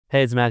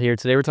Hey, it's Matt here.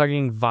 Today we're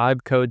talking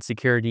vibe code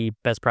security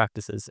best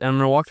practices. And I'm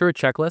going to walk through a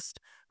checklist.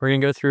 We're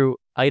going to go through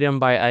item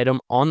by item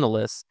on the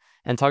list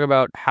and talk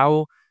about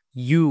how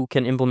you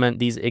can implement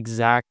these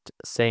exact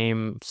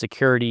same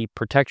security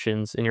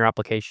protections in your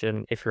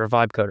application if you're a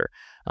vibe coder.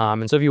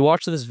 And so if you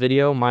watch this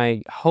video,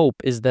 my hope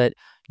is that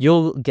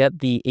you'll get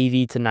the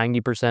 80 to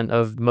 90%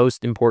 of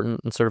most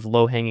important and sort of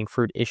low-hanging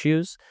fruit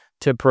issues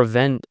to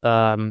prevent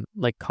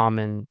like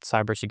common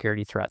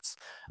cybersecurity threats.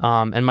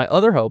 And my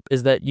other hope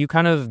is that you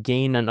kind of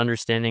gain an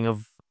understanding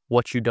of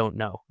what you don't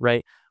know,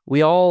 right?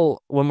 We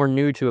all, when we're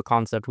new to a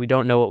concept, we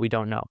don't know what we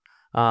don't know.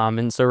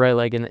 And so, right,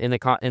 like in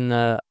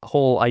the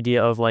whole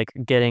idea of like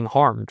getting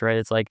harmed, right?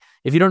 It's like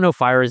if you don't know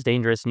fire is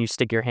dangerous and you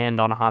stick your hand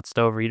on a hot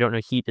stove, or you don't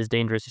know heat is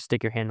dangerous, you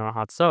stick your hand on a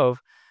hot stove,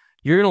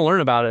 you're going to learn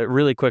about it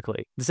really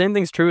quickly. The same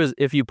thing's true as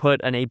if you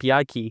put an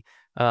API key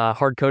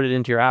hard coded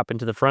into your app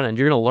into the front end,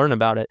 you're going to learn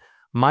about it.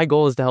 My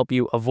goal is to help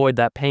you avoid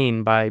that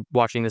pain by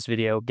watching this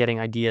video, getting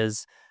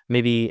ideas,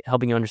 maybe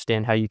helping you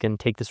understand how you can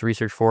take this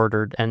research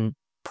forward and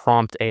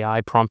prompt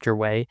AI, prompt your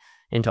way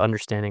into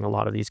understanding a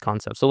lot of these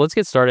concepts. So let's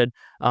get started.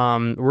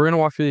 We're going to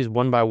walk through these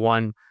one by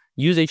one.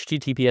 Use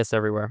HTTPS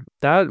everywhere.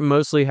 That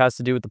mostly has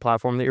to do with the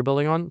platform that you're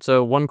building on.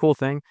 So one cool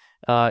thing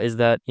is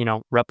that,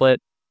 Replit,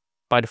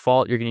 by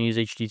default, you're going to use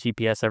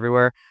HTTPS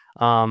everywhere.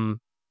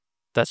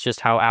 That's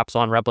just how apps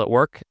on Replit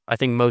work. I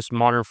think most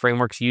modern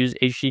frameworks use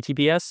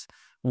HTTPS.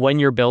 When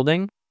you're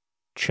building,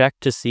 check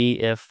to see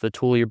if the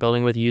tool you're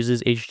building with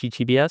uses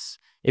HTTPS.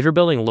 If you're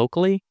building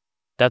locally,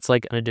 that's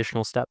like an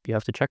additional step you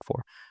have to check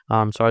for.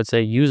 So I'd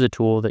say use a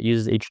tool that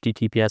uses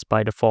HTTPS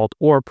by default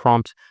or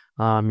prompt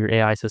your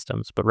AI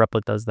systems, but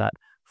Replit does that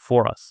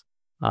for us.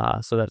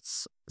 So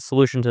that's a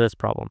solution to this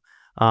problem.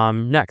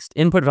 Next,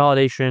 input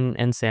validation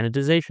and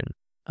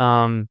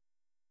sanitization.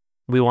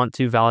 We want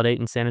to validate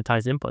and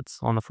sanitize inputs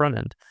on the front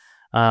end.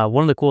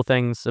 One of the cool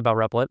things about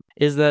Replit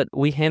is that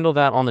we handle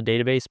that on the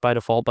database by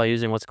default by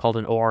using what's called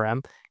an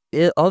ORM.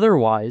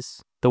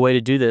 Otherwise, the way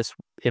to do this,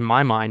 in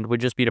my mind, would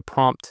just be to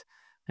prompt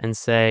and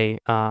say,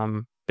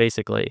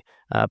 basically,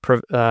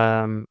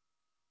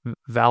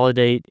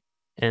 validate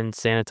and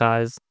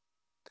sanitize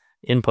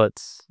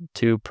inputs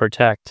to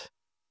protect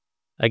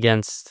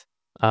against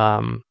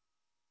XSS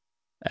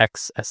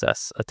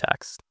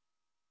attacks.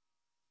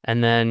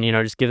 And then,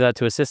 just give that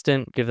to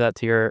Assistant, give that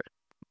to your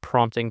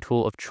prompting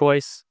tool of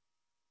choice.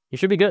 You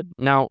should be good.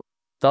 Now,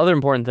 the other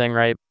important thing,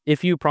 right?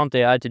 If you prompt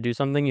AI to do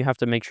something, you have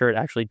to make sure it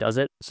actually does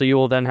it. So you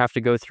will then have to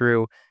go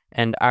through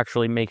and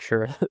actually make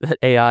sure that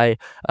AI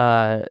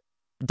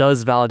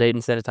does validate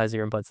and sanitize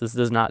your inputs. This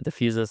does not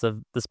diffuse us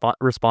of the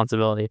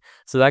responsibility.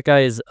 So that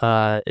guy is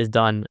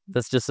done.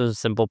 That's just a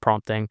simple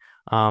prompting,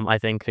 I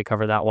think, to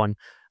cover that one.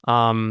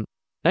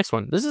 Next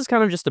one. This is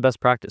kind of just a best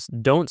practice.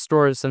 Don't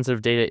store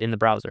sensitive data in the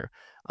browser.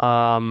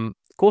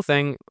 Cool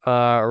thing,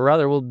 or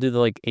rather we'll do the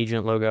like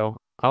agent logo.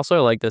 I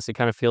also like this. It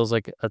kind of feels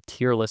like a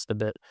tier list a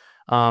bit.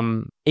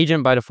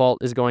 Agent by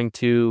default is going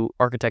to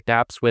architect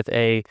apps with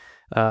a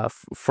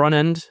front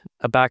end,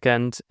 a back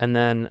end, and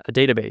then a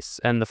database.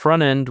 And the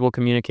front end will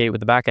communicate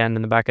with the back end,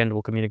 and the back end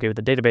will communicate with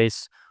the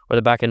database, or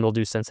the back end will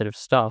do sensitive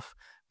stuff.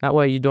 That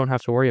way you don't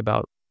have to worry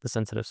about the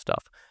sensitive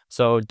stuff.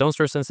 So don't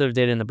store sensitive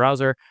data in the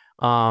browser.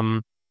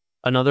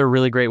 Another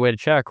really great way to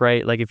check,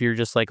 right? Like if you're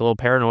just like a little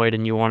paranoid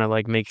and you want to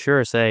like make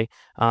sure, say,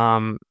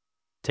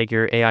 take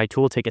your AI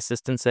tool, take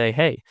Assistant, say,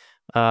 hey,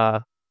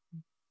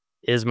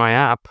 is my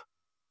app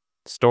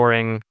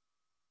storing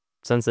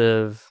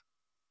sensitive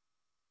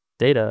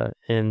data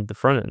in the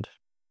front end?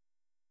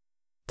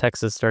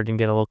 Text is starting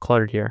to get a little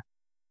cluttered here.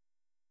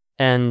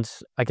 And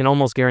I can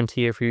almost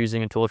guarantee if you're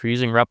using a tool, if you're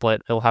using Replit,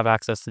 it'll have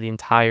access to the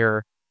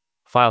entire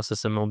file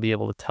system and will be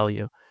able to tell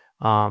you.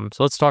 So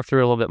let's talk through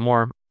a little bit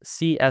more.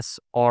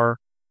 CSRF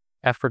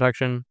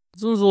protection.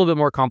 This one's a little bit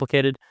more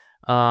complicated.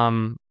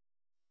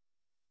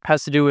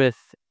 Has to do with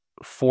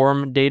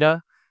form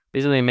data,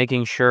 basically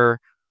making sure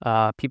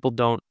people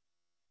don't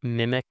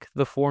mimic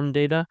the form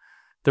data.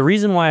 The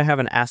reason why I have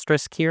an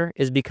asterisk here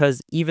is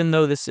because even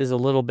though this is a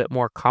little bit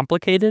more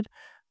complicated,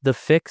 the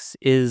fix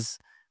is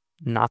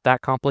not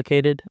that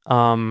complicated.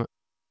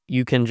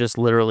 You can just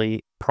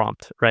literally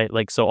prompt, right?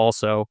 Like, so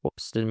also,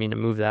 whoops, didn't mean to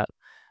move that.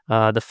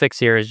 The fix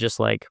here is just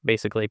like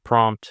basically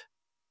prompt,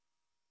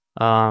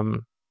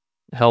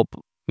 help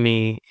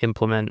me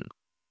implement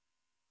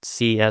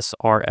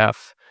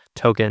CSRF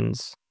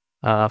tokens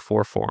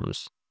for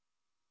forms.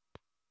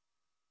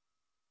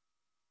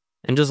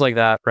 And just like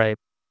that, right?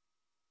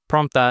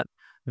 Prompt that,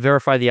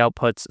 verify the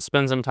outputs,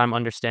 spend some time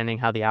understanding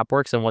how the app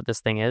works and what this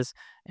thing is.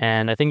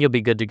 And I think you'll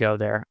be good to go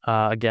there.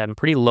 Again,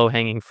 pretty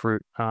low-hanging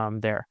fruit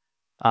there.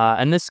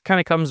 And this kind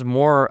of comes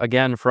more,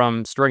 again,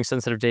 from storing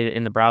sensitive data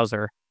in the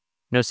browser.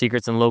 No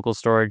secrets in local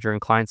storage or in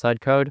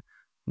client-side code.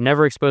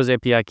 Never expose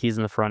API keys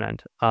in the front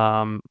end.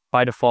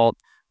 By default,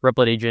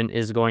 Replit agent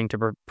is going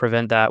to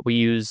prevent that. We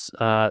use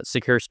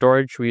secure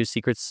storage. We use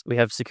secrets. We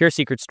have secure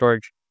secret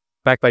storage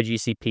backed by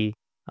GCP.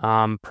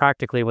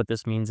 Practically what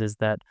this means is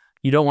that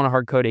you don't want to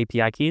hard code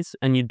API keys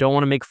and you don't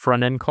want to make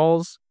front end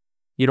calls.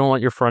 You don't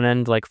want your front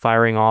end like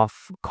firing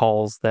off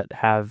calls that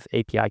have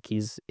API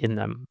keys in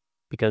them.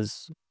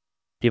 because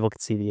people can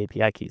see the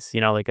API keys.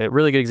 You know, like a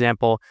really good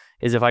example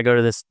is if I go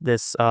to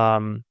this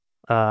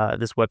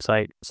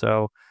website.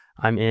 So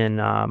I'm in,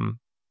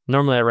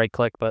 normally I right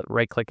click, but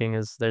right clicking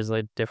is, there's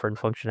a different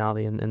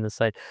functionality in this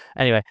site.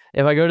 Anyway,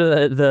 if I go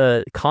to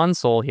the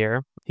console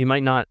here, you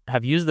might not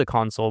have used the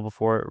console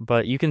before,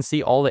 but you can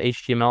see all the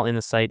HTML in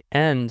the site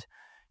and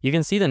you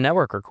can see the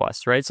network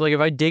requests, right? So like if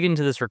I dig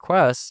into this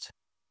request,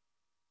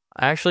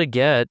 I actually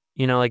get,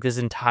 you know, like this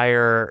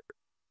entire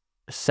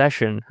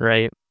session,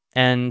 right?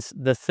 And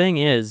the thing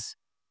is,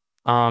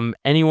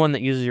 anyone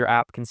that uses your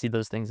app can see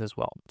those things as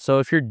well. So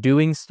if you're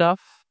doing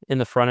stuff in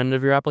the front end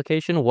of your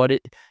application,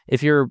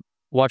 if you're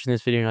watching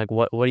this video and you're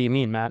like, what do you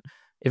mean, Matt?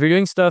 If you're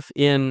doing stuff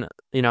in,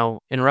 you know,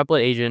 in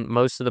Replit Agent,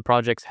 most of the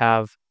projects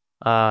have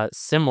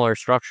similar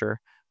structure.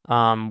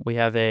 We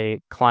have a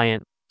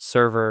client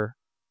server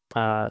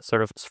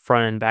sort of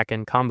front end back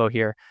end combo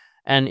here.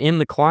 And in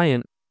the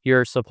client,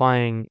 you're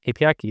supplying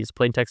API keys,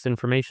 plain text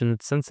information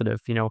that's sensitive,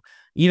 you know,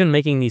 even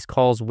making these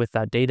calls with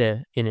that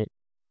data in it,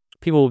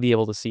 people will be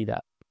able to see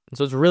that. And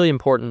so it's really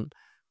important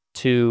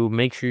to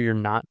make sure you're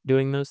not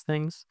doing those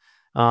things.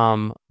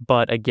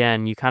 But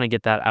again, you kind of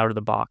get that out of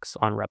the box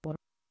on Replit.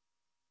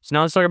 So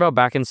now let's talk about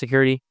backend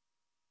security.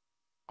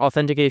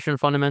 Authentication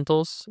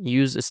fundamentals: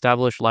 use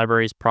established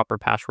libraries, proper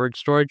password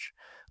storage.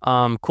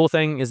 Cool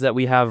thing is that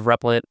we have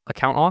Replit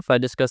account auth. I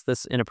discussed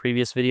this in a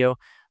previous video.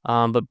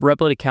 But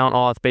Replit account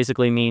auth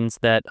basically means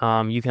that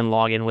you can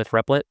log in with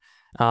Replit.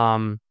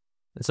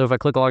 So if I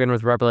click login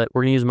with Replit,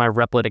 we're going to use my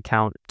Replit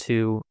account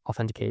to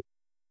authenticate.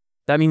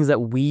 That means that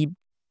we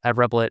at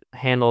Replit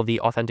handle the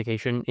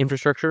authentication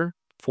infrastructure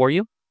for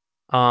you.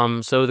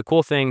 So the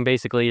cool thing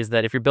basically is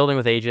that if you're building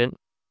with agent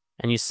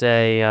and you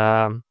say,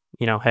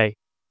 you know, hey,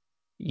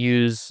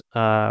 use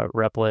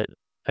Replit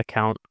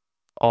account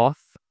auth,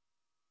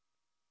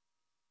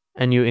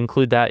 and you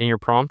include that in your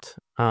prompt,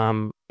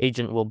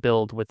 agent will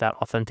build with that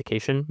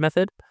authentication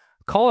method.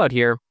 Call out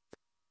here,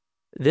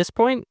 this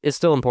point is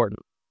still important,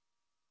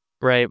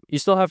 right? You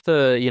still have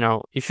to, you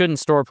know, you shouldn't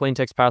store plain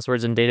text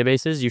passwords in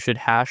databases. You should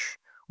hash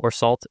or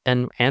salt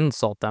and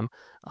salt them.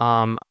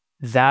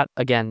 That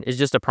again is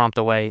just a prompt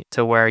away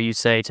to where you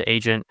say to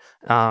agent,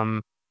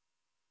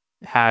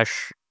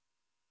 hash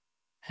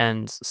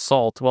and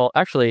salt. Well,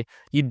 actually,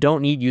 you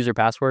don't need user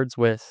passwords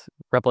with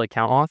Replit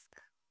account auth.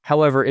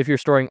 However, if you're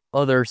storing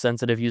other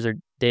sensitive user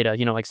data,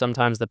 you know, like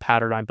sometimes the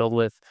pattern I build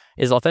with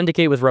is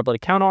authenticate with Replit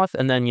account auth,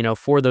 and then, you know,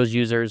 for those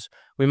users,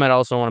 we might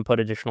also want to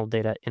put additional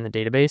data in the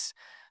database.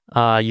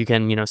 You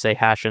can, you know, say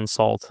hash and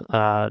salt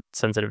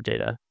sensitive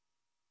data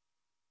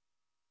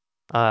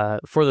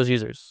for those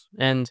users.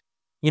 And,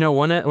 you know,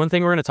 one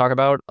thing we're going to talk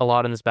about a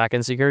lot in this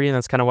backend security, and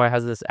that's kind of why it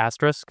has this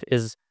asterisk,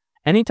 is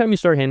anytime you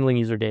start handling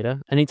user data,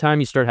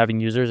 anytime you start having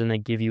users and they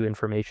give you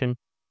information,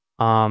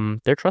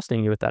 they're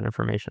trusting you with that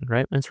information,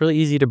 right? And it's really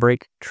easy to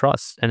break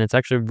trust. And it's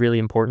actually really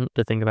important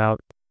to think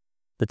about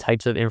the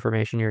types of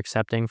information you're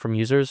accepting from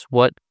users,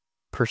 what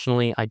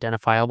personally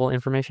identifiable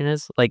information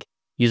is, like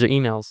user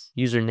emails,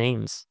 user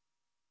names,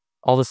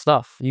 all this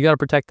stuff. You got to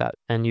protect that.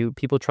 And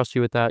people trust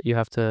you with that. You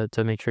have to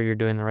make sure you're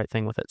doing the right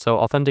thing with it. So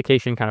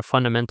authentication kind of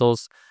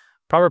fundamentals,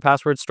 proper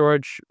password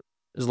storage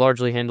is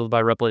largely handled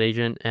by Replit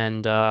agent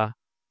and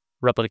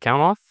Replit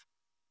account auth.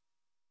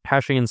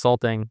 Hashing and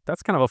salting,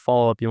 that's kind of a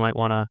follow-up you might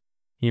want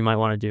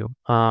to do.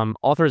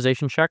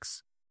 Authorization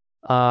checks.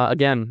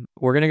 Again,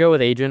 we're going to go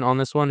with agent on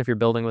this one. If you're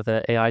building with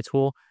an AI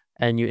tool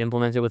and you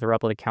implement it with a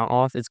Replit account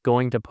auth, it's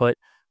going to put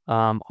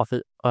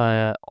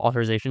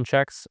authorization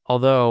checks.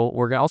 Although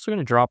we're also going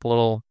to drop a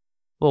little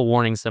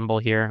warning symbol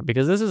here,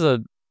 because this is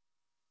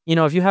you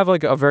know, if you have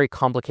like a very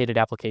complicated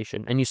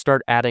application and you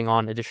start adding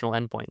on additional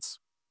endpoints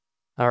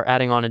or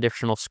adding on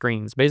additional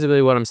screens,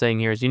 basically what I'm saying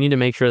here is you need to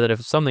make sure that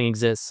if something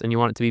exists and you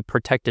want it to be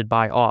protected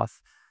by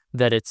auth,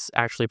 that it's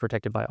actually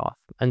protected by auth.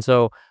 And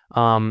so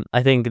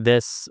I think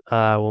this,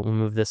 we'll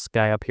move this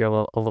guy up here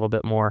a little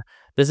bit more.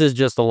 This is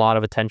just a lot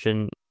of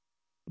attention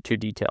to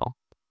detail.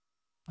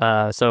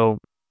 So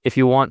if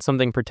you want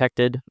something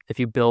protected, if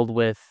you build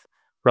with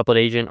Replit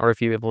agent or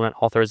if you implement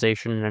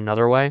authorization in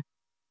another way,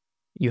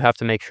 you have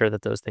to make sure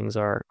that those things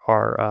are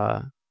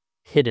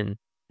hidden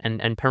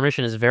and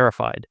permission is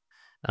verified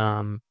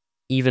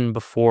even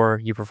before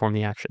you perform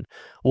the action.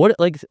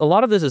 Like a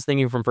lot of this is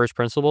thinking from first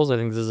principles. I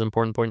think this is an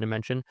important point to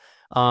mention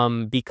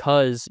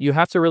because you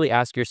have to really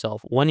ask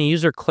yourself, when a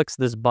user clicks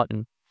this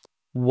button,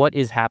 what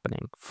is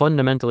happening?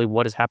 Fundamentally,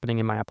 what is happening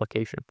in my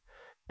application?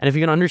 And if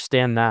you can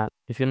understand that,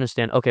 if you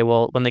understand, okay,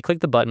 well, when they click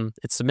the button,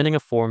 it's submitting a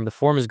form. The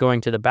form is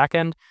going to the back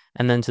end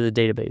and then to the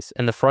database.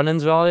 And the front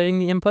end's validating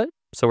the input,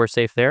 so we're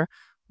safe there.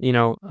 You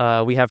know,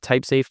 we have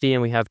type safety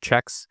and we have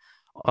checks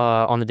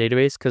on the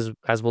database because,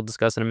 as we'll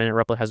discuss in a minute,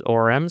 Replit has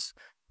ORMs.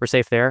 We're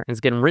safe there. And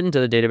it's getting written to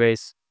the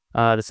database.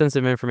 The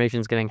sensitive information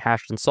is getting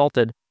hashed and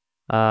salted.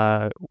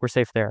 We're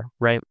safe there,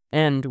 right?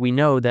 And we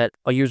know that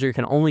a user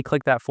can only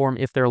click that form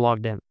if they're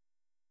logged in.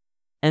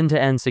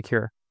 End-to-end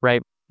secure,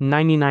 right?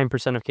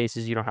 99% of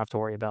cases you don't have to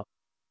worry about.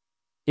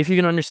 If you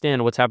can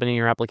understand what's happening in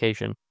your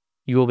application,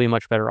 you will be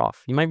much better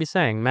off. You might be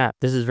saying, Matt,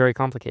 this is very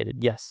complicated.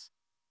 Yes.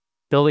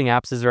 building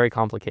apps is very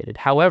complicated.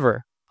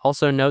 However,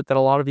 also note that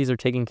a lot of these are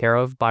taken care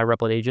of by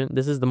Replit Agent.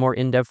 This is the more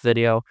in-depth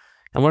video.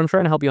 And what I'm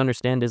trying to help you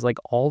understand is like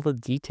all the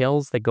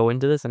details that go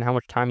into this and how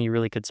much time you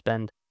really could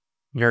spend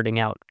nerding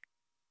out.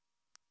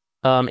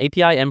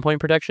 API endpoint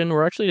protection,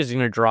 we're actually just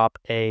going to drop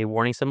a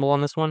warning symbol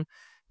on this one,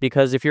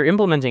 because if you're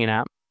implementing an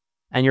app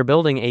and you're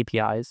building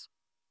APIs,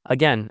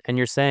 again, and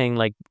you're saying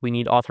like we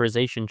need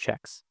authorization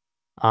checks,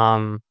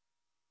 you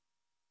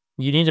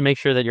need to make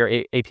sure that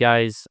your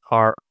APIs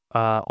are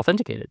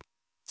authenticated.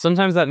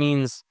 Sometimes that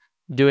means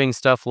doing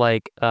stuff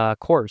like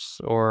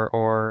course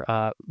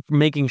or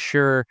making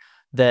sure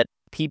that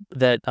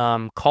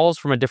calls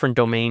from a different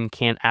domain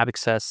can't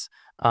access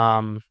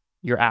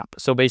your app.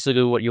 So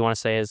basically what you want to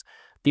say is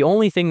the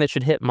only thing that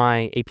should hit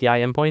my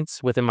API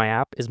endpoints within my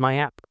app is my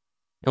app,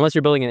 unless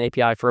you're building an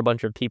API for a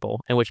bunch of people,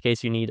 in which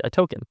case you need a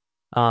token.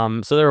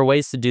 So there are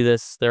ways to do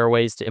this. There are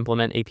ways to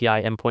implement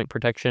API endpoint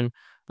protection.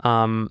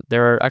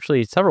 There are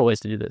actually several ways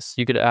to do this.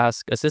 You could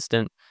ask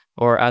Assistant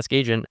or ask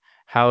Agent,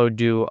 how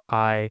do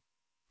I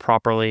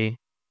properly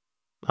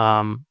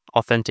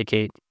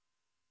authenticate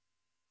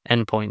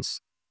endpoints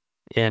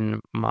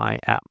in my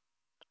app,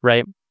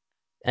 right?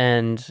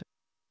 And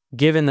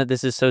given that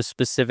this is so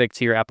specific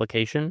to your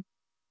application,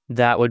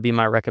 that would be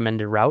my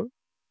recommended route.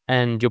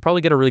 And you'll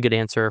probably get a really good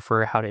answer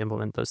for how to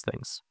implement those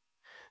things.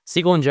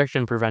 SQL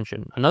injection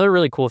prevention. Another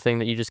really cool thing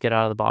that you just get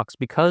out of the box,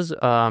 because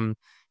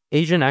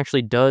Agent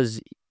actually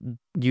does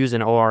use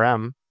an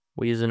ORM.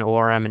 We use an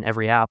ORM in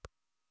every app.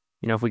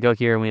 You know, if we go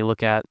here and we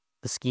look at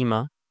the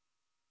schema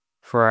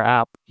for our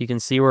app, you can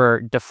see we're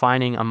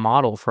defining a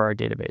model for our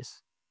database.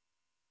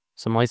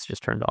 Some lights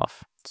just turned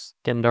off. It's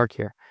getting dark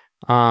here.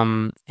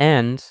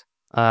 And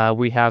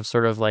we have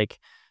sort of like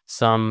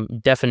some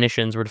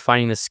definitions. We're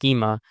defining the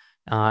schema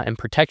and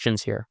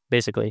protections here,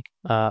 basically,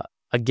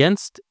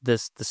 against the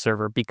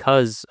server,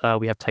 because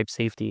we have type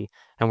safety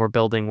and we're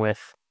building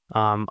with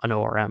an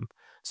ORM.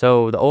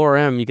 So the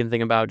ORM, you can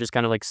think about, just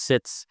kind of like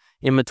sits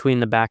in between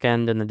the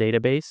backend and the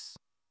database,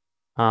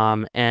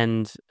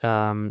 and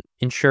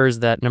ensures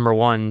that, number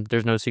one,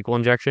 there's no SQL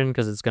injection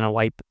because it's going to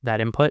wipe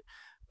that input.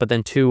 But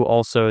then two,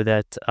 also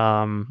that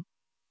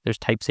there's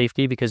type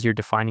safety, because you're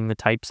defining the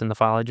types in the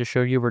file I just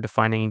showed you. We're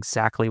defining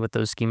exactly what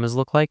those schemas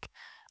look like.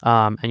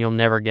 And you'll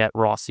never get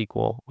raw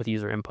SQL with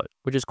user input,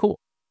 which is cool.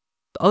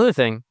 The other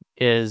thing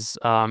is,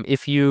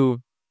 if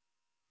you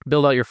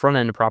build out your front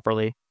end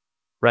properly,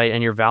 right,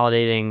 and you're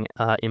validating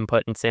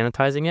input and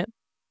sanitizing it,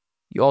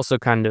 you also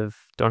kind of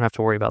don't have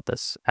to worry about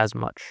this as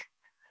much.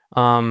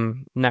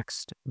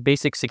 Next,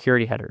 basic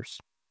security headers.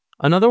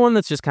 Another one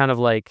that's just kind of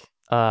like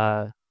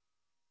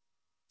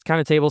kind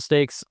of table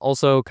stakes,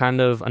 also kind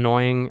of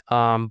annoying,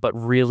 but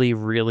really,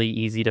 really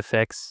easy to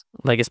fix.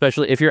 Like,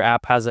 especially if your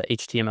app has a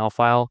HTML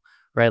file,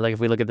 right? Like if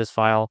we look at this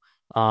file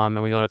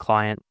and we go to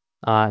client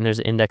and there's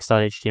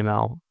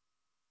index.html.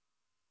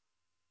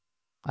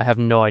 I have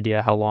no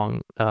idea how long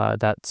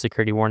that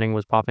security warning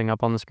was popping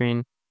up on the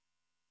screen.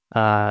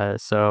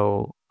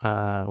 So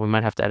we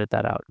might have to edit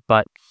that out.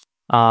 But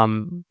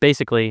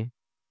basically,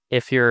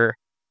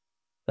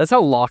 that's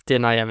how locked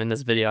in I am in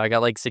this video. I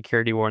got like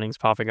security warnings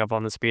popping up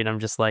on the screen. I'm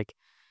just like,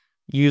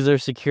 user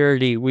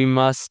security, we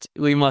must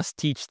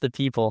teach the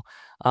people.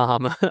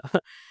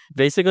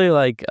 Basically,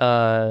 like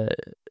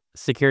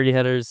security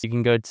headers, you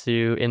can go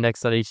to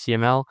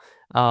index.html,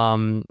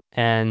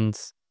 and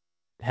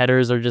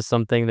headers are just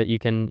something that you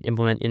can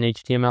implement in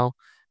HTML,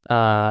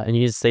 and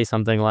you just say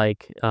something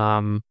like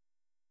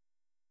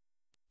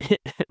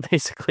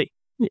basically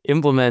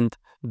implement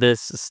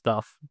this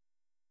stuff ...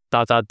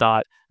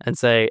 and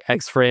say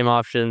X frame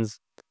options,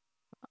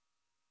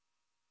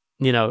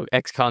 you know,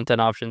 X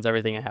content options,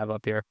 everything I have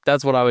up here.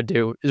 That's what I would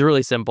do. It's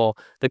really simple.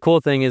 The cool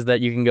thing is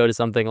that you can go to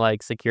something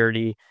like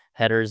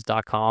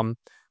securityheaders.com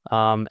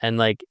and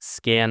like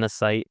scan the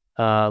site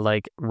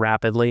like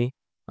rapidly.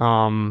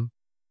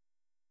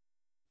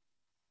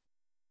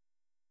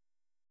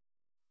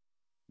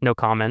 No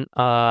comment.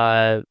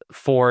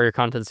 For your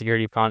content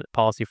security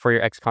policy, for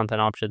your X content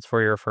options,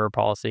 for your refer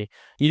policy.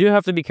 You do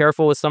have to be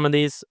careful with some of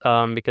these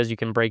because you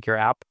can break your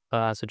app.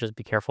 So just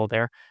be careful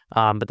there.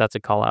 But that's a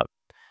call out.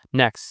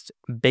 Next,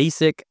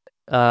 basic,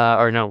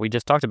 or no, we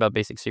just talked about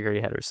basic security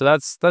headers. So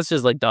that's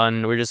just like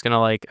done. We're just gonna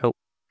like,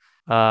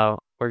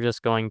 we're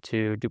just going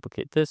to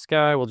duplicate this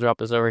guy. We'll drop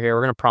this over here.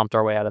 We're gonna prompt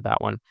our way out of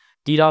that one.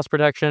 DDoS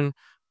protection.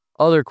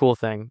 Other cool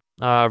thing.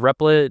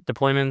 Replit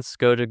deployments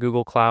go to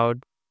Google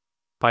Cloud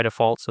by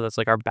default, so that's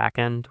like our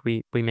backend.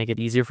 We make it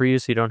easier for you,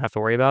 so you don't have to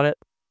worry about it.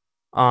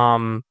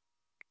 And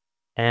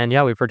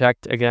yeah, we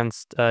protect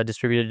against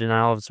distributed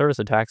denial of service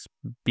attacks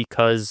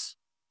because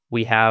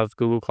we have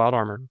Google Cloud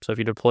Armor. So if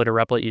you deploy to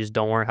Replit, you just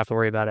don't have to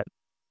worry about it.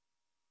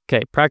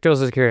 Okay, practical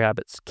security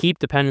habits. Keep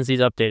dependencies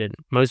updated.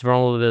 Most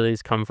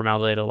vulnerabilities come from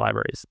outdated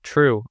libraries.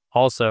 True.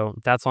 Also,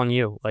 that's on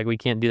you. Like, we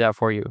can't do that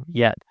for you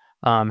yet.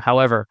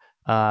 However,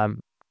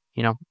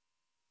 you know,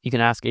 you can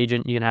ask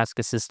Agent, you can ask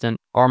Assistant,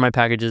 are my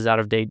packages out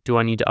of date? Do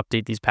I need to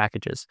update these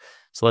packages?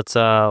 So let's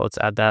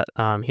add that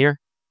here.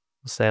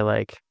 We'll say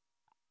like,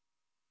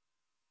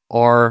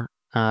 are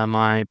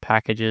my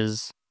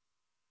packages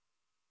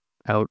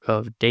out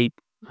of date.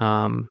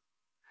 Can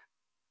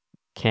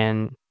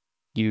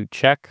you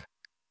check?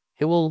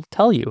 It will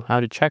tell you how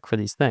to check for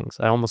these things.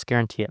 I almost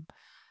guarantee it.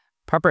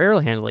 Proper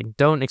error handling.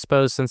 Don't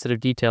expose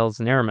sensitive details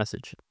in error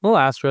message. Little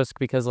asterisk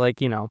because,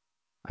 like,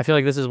 I feel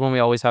like this is one we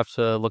always have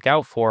to look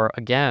out for.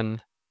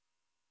 Again,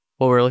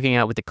 what we're looking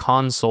at with the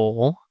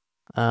console,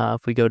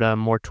 if we go to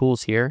more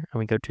tools here and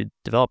we go to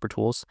developer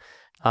tools,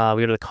 we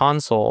go to the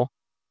console.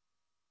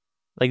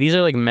 Like, these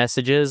are like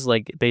messages,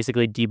 like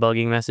basically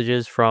debugging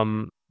messages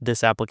from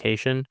this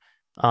application.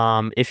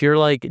 If you're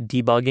like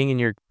debugging and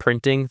you're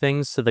printing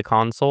things to the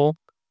console,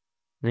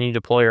 then you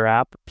deploy your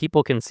app,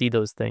 people can see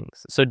those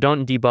things. So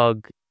don't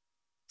debug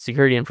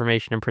security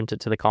information and print it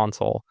to the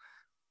console.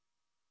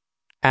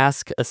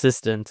 Ask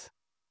Assistant,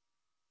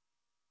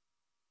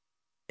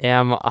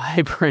 am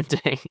I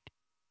printing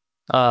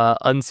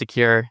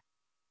unsecure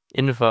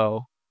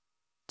info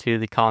to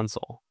the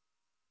console?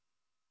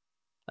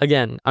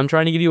 Again, I'm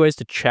trying to give you ways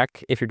to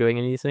check if you're doing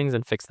any of these things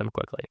and fix them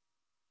quickly.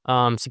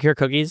 Secure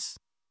cookies,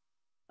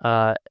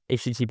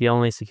 HTTP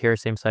only, secure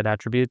same-site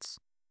attributes.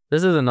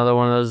 This is another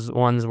one of those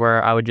ones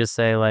where I would just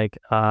say, like,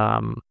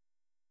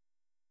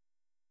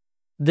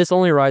 this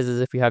only arises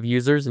if you have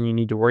users and you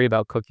need to worry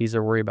about cookies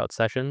or worry about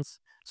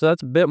sessions. So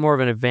that's a bit more of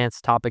an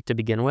advanced topic to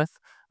begin with.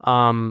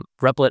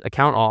 Replit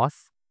account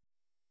auth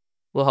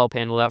will help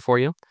handle that for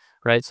you,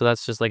 right? So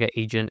that's just like an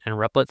agent and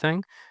replit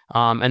thing.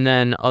 And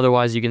then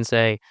otherwise you can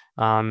say,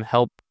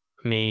 help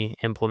me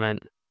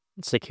implement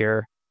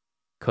secure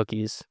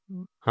cookies.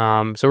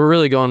 So we're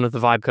really going with the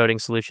vibe coding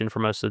solution for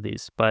most of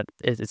these, but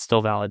it's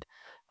still valid.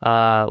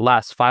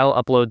 Last, file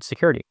upload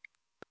security.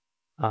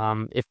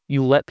 If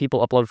you let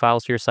people upload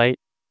files to your site,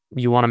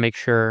 you want to make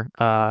sure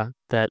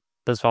that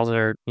those files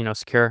are,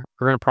 secure.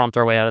 We're going to prompt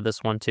our way out of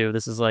this one too.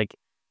 This is like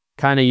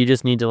kind of, you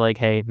just need to like,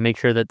 hey, make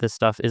sure that this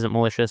stuff isn't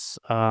malicious,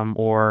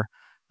 or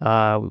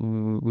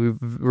we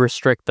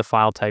restrict the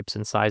file types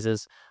and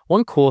sizes.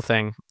 One cool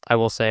thing I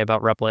will say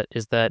about Replit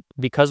is that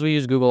because we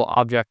use Google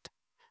Object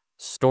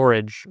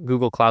Storage,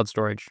 Google Cloud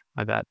Storage,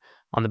 I bet,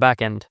 on the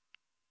back end,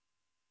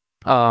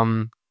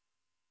 no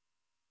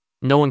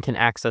one can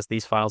access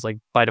these files. Like,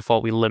 by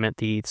default, we limit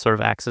the sort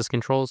of access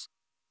controls,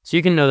 so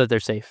you can know that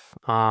they're safe.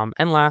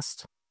 And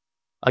last,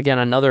 again,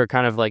 another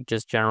kind of like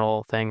just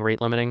general thing,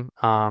 rate limiting.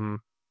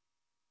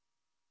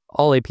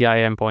 All API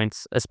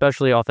endpoints,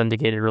 especially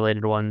authenticated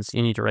related ones,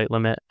 you need to rate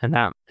limit, and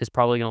that is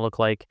probably going to look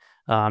like,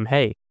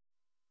 hey,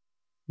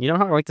 you know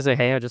how I like to say,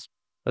 hey, that's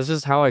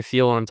just how I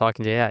feel when I'm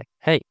talking to AI.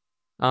 Hey,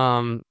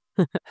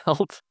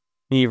 help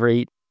me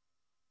rate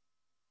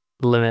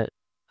limit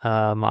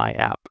my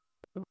app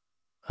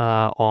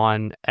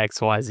on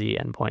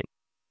XYZ endpoint.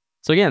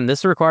 So again,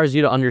 this requires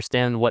you to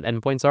understand what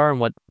endpoints are and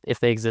what, if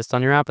they exist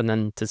on your app, and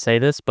then to say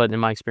this. But in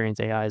my experience,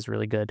 AI is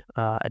really good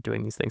at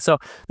doing these things. So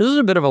this is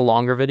a bit of a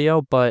longer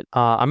video, but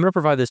I'm going to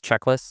provide this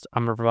checklist.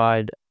 I'm going to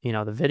provide,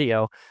 the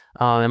video.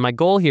 And my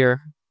goal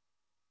here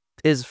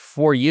is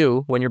for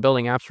you, when you're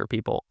building apps for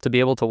people, to be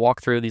able to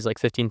walk through these like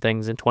 15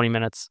 things in 20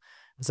 minutes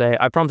and say,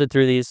 I prompted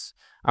through these.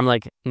 I'm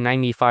like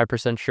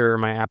 95% sure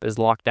my app is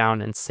locked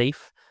down and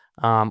safe.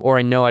 Or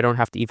I know I don't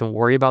have to even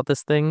worry about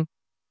this thing,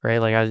 right?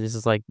 Like, this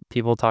is like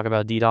people talk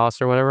about DDoS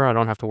or whatever. I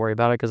don't have to worry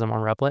about it because I'm on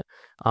Replit.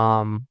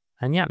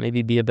 And yeah,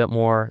 maybe be a bit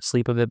more,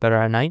 sleep a bit better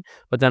at night,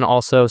 but then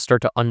also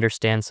start to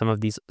understand some of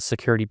these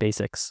security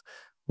basics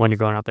when you're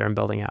going out there and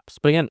building apps.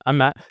 But again, I'm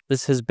Matt.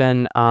 This has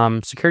been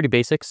Security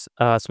Basics,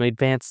 some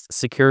advanced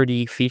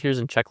security features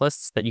and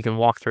checklists that you can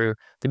walk through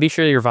to be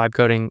sure you're vibe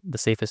coding the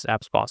safest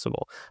apps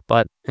possible.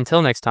 But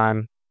until next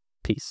time,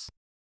 peace.